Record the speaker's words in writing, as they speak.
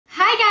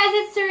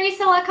Hey,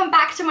 so welcome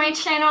back to my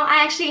channel.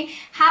 I actually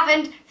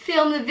haven't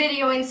filmed a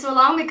video in so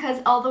long because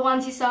all the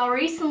ones you saw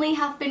recently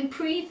have been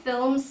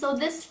pre-filmed, so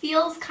this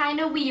feels kind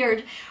of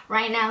weird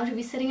right now to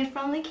be sitting in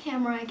front of the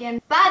camera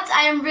again. But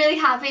I am really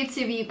happy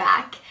to be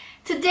back.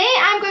 Today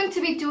I'm going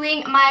to be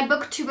doing my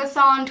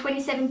BooktubeAthon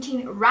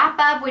 2017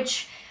 wrap-up,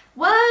 which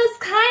was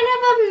kind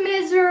of a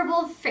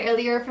miserable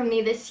failure for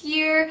me this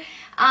year.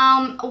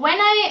 When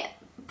I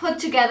put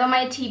together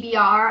my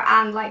TBR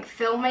and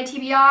filmed my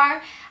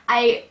TBR,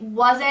 I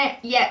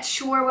wasn't yet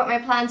sure what my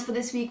plans for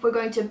this week were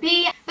going to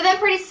be, but then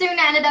pretty soon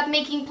I ended up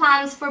making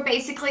plans for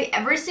basically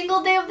every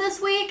single day of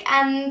this week,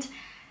 and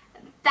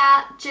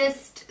that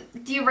just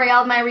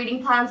derailed my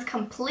reading plans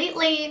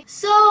completely.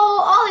 So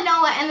all in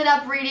all, I ended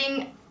up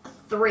reading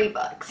 3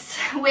 books,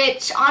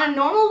 which on a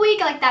normal week,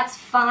 that's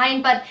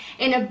fine, but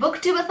in a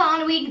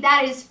BooktubeAthon week,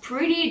 that is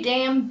pretty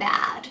damn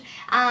bad.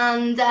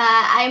 And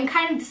I'm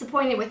kind of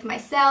disappointed with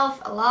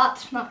myself a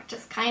lot, not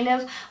just kind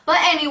of, but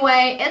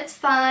anyway, it's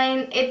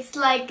fine. It's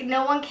like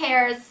no one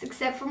cares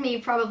except for me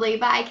probably,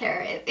 but I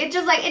care. It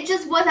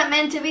just wasn't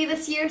meant to be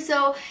this year,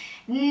 so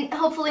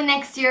hopefully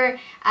next year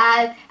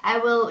I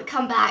will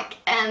come back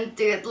and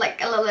do it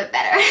a little bit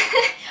better.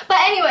 But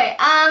anyway,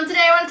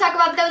 today I want to talk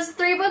about those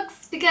 3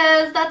 books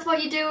because that's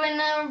what you do in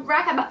a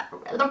wrap-up.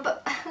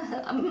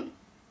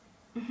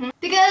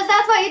 Because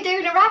that's what you do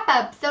in a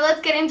wrap-up, so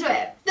let's get into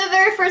it. The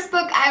very first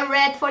book I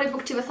read for the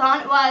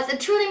BooktubeAthon was A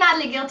Truly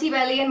Madly Guilty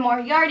by Leon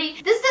Moriarty.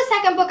 This is the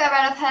second book I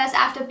read of hers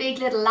after Big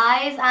Little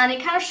Lies, and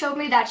it kind of showed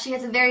me that she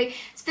has a very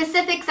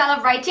specific style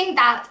of writing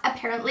that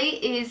apparently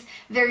is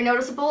very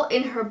noticeable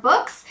in her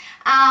books.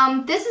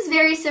 This is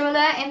very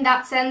similar in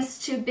that sense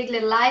to Big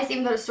Little Lies,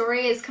 even though the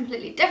story is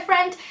completely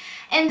different.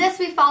 In this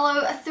we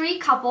follow 3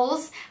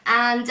 couples,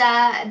 and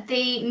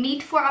they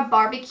meet for a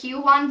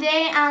barbecue one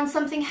day and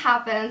something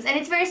happens, and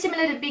it's very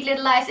similar to Big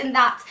Little Lies in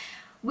that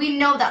we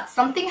know that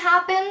something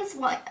happens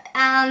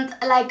and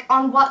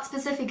on what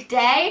specific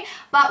day,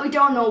 but we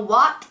don't know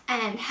what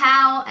and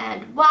how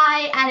and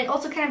why, and it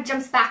also kind of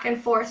jumps back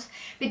and forth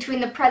between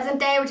the present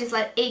day, which is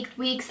 8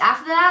 weeks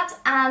after that,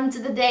 and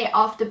the day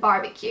of the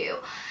barbecue.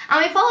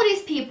 And we follow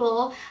these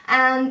people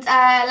and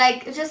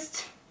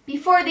just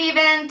before the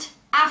event,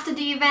 after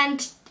the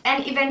event,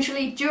 and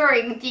eventually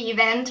during the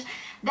event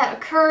that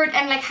occurred,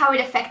 and how it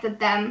affected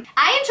them.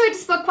 I enjoyed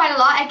this book quite a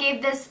lot. I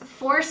gave this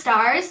 4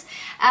 stars.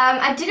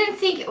 I didn't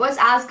think it was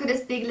as good as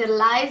Big Little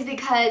Lies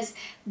because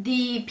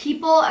the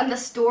people and the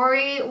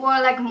story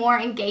were more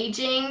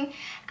engaging,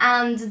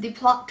 and the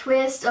plot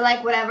twist or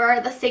whatever,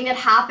 the thing that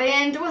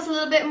happened was a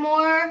little bit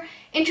more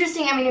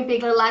interesting. I mean, in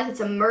Big Little Lies it's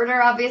a murder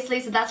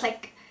obviously, so that's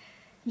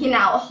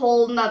a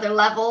whole nother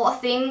level of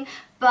thing.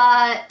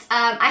 But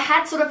I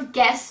had sort of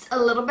guessed a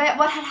little bit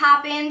what had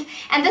happened,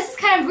 and this is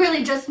kind of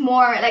really just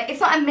more it's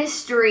not a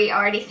mystery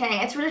or anything.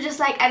 It's really just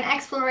an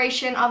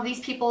exploration of these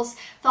people's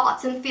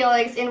thoughts and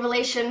feelings in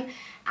relation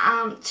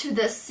to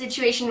the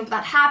situation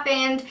that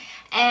happened,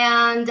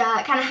 and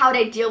kind of how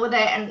they deal with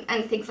it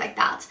and things like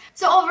that.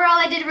 So overall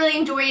I did really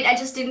enjoy it. I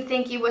just didn't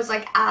think it was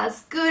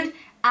as good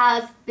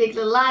as Big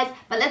Little Lies,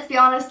 but let's be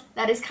honest,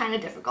 that is kind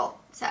of difficult,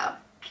 so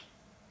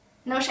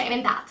no shame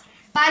in that.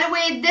 By the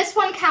way, this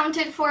one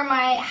counted for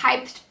my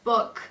hyped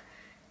book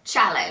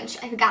challenge.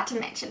 I forgot to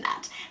mention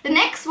that. The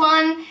next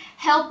one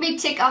helped me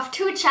tick off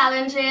 2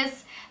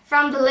 challenges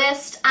from the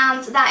list,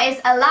 and that is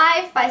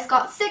Alive by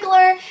Scott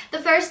Sigler. The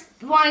first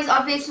one is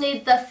obviously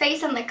the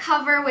face on the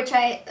cover, which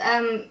I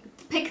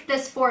picked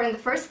this for in the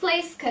first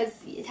place because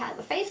it has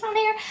a face on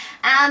here.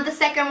 And the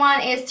second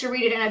one is To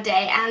Read It in a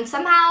Day, and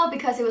somehow,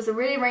 because it was a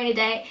really rainy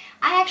day,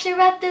 I actually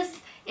read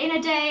this in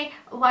a day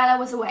while I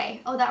was away.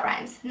 Oh, that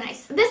rhymes.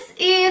 Nice. This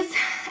is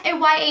a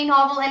YA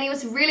novel, and it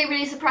was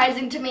really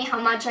surprising to me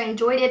how much I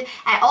enjoyed it.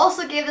 I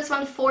also gave this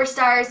one 4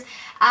 stars.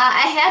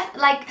 I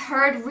had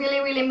heard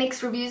really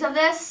mixed reviews of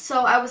this,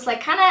 so I was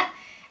kind of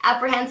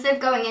apprehensive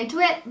going into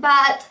it,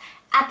 but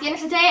at the end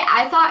of the day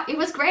I thought it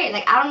was great.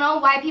 I don't know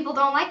why people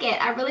don't like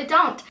it. I really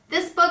don't.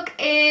 This book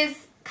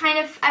is kind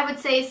of, I would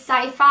say,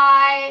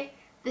 sci-fi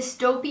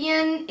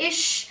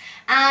dystopian-ish,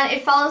 and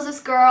it follows this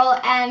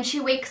girl, and she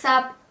wakes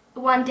up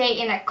one day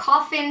in a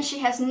coffin. She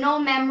has no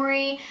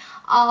memory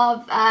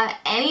of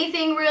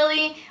anything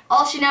really.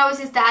 All she knows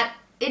is that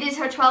it is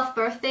her 12th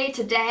birthday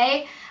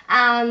today,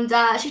 and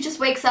she just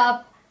wakes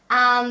up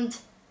and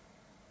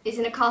is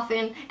in a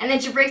coffin, and then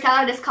she breaks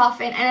out of this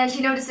coffin, and then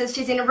she notices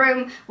she's in a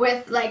room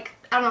with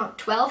I don't know,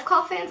 12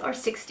 coffins or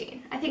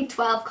 16? I think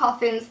 12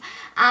 coffins,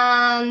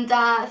 and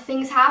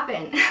things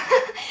happen.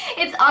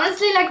 It's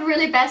honestly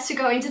really best to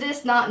go into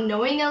this not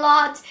knowing a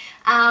lot,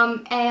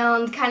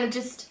 and kind of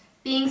just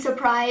being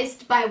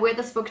surprised by where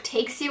this book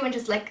takes you and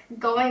just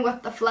going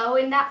with the flow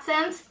in that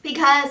sense,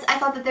 because I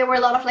thought that there were a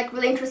lot of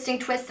really interesting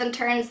twists and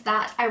turns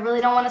that I really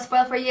don't want to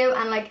spoil for you,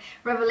 and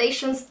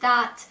revelations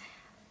that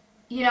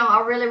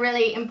are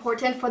really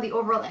important for the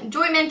overall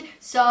enjoyment.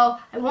 So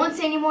I won't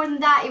say any more than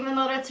that, even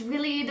though that's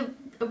really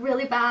a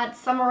really bad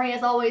summary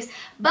as always.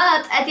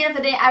 But at the end of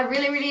the day, I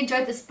really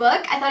enjoyed this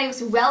book. I thought it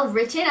was well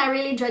written. I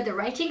really enjoyed the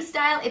writing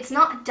style. It's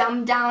not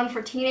dumbed down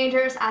for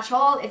teenagers at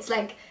all. It's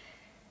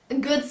a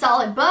good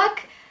solid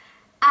book,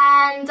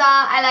 and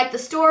I like the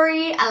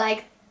story, I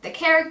like the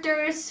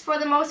characters for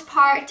the most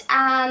part,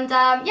 and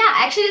yeah,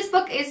 actually this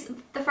book is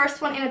the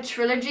first one in a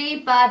trilogy,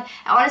 but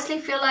I honestly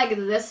feel like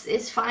this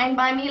is fine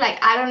by me. Like,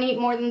 I don't need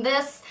more than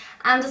this.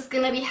 I'm just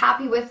gonna be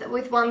happy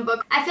with one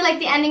book. I feel like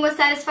the ending was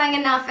satisfying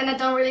enough, and I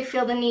don't really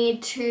feel the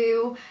need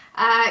to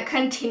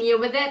continue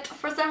with it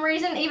for some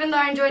reason, even though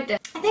I enjoyed it.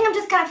 I think I'm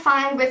just kind of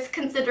fine with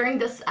considering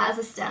this as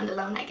a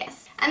standalone, I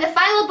guess. And the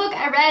final book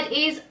I read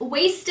is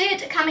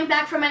Wasted, Coming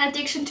Back from an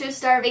Addiction to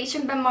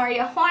Starvation by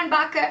Maria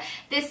Hornbacher.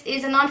 This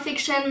is a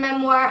non-fiction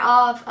memoir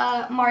of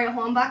Maria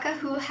Hornbacher,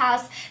 who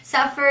has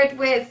suffered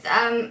with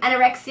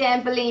anorexia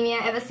and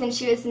bulimia ever since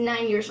she was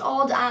 9 years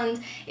old,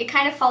 and it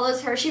kind of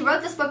follows her. She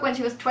wrote this book when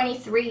she was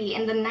 23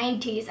 in the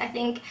 90s, I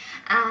think,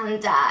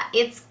 and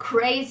it's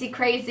crazy,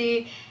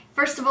 crazy.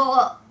 First of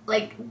all,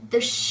 like the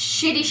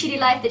shitty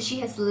life that she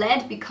has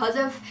led because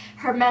of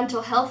her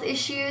mental health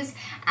issues,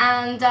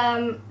 and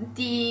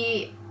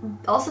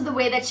also the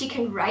way that she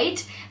can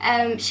write.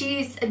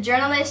 She's a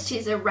journalist,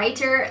 she's a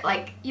writer.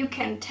 Like, you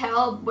can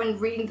tell when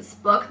reading this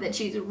book that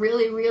she's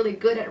really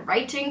good at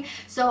writing.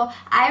 So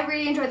I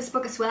really enjoyed this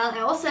book as well. I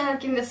also ended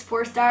up giving this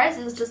 4 stars.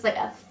 It was just like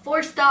a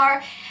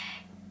 4-star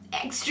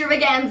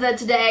extravaganza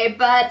today,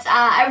 but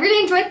I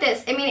really enjoyed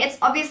this. I mean, it's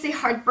obviously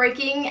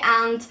heartbreaking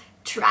and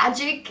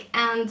tragic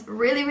and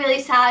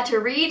really sad to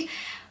read,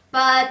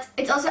 but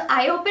it's also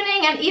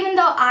eye-opening. And even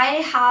though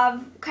I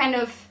have kind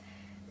of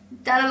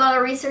done a lot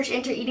of research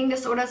into eating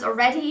disorders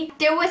already,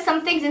 there were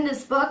some things in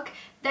this book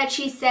that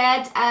she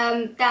said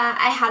that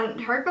I hadn't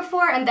heard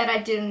before and that I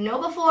didn't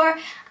know before,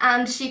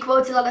 and she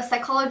quotes a lot of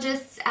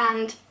psychologists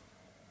and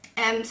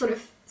sort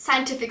of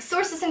scientific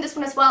sources in this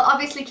one as well.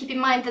 Obviously keep in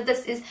mind that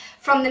this is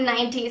from the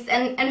 90s,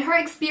 and her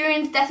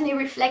experience definitely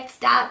reflects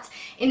that,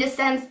 in the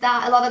sense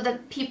that a lot of the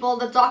people,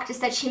 the doctors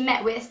that she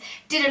met with,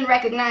 didn't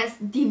recognize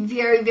the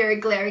very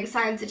glaring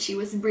signs that she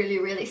was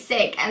really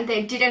sick, and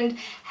they didn't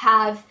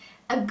have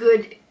a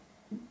good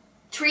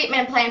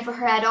treatment plan for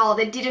her at all.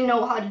 They didn't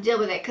know how to deal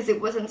with it because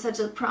it wasn't such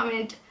a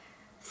prominent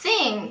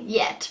thing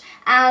yet.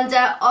 And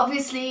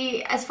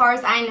obviously, as far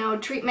as I know,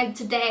 treatment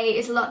today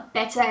is a lot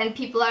better, and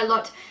people are a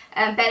lot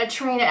better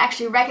trained at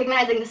actually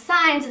recognizing the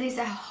signs. At least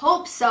I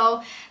hope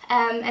so,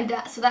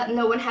 so that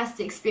no one has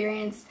to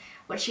experience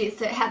what she's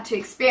had to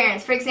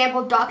experience. For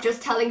example, doctors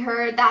telling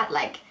her that,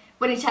 like,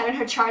 when it had on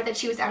her chart that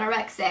she was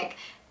anorexic,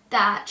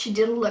 that she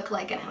didn't look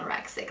like an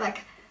anorexic. Like,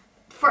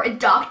 for a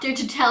doctor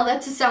to tell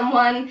that to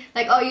someone,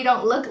 like, oh, you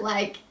don't look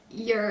like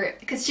you're,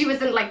 because she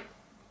wasn't like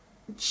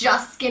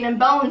just skin and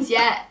bones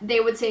yet, they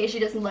would say she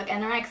doesn't look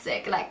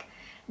anorexic. Like,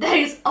 that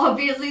is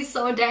obviously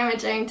so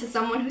damaging to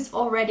someone who's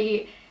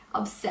already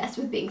obsessed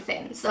with being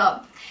thin.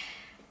 So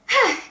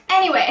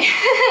anyway,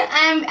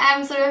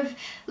 I'm sort of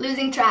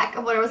losing track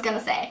of what I was gonna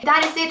say.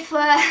 That is it for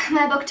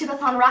my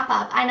BooktubeAthon wrap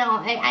up. I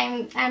know,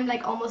 I'm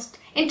like almost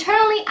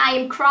internally I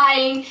am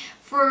crying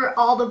for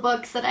all the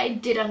books that I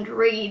didn't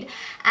read,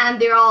 and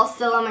they're all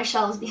still on my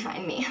shelves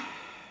behind me.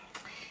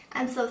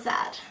 I'm so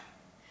sad.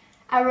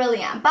 I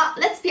really am. But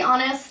let's be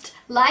honest,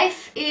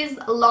 life is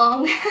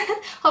long,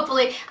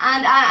 hopefully,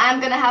 and I'm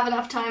gonna have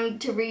enough time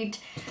to read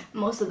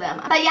most of them.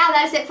 But yeah,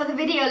 that's it for the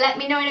video. Let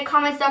me know in the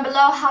comments down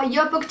below how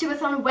your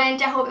BooktubeAthon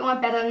went. I hope it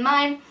went better than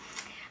mine.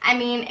 I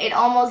mean, it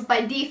almost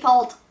by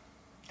default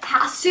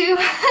has to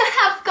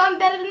have gone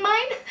better than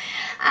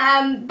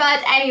mine.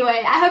 But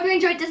anyway, I hope you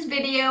enjoyed this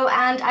video,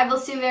 and I will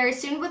see you very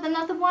soon with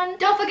another one.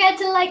 Don't forget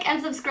to like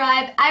and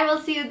subscribe. I will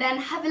see you then.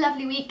 Have a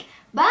lovely week.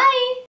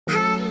 Bye!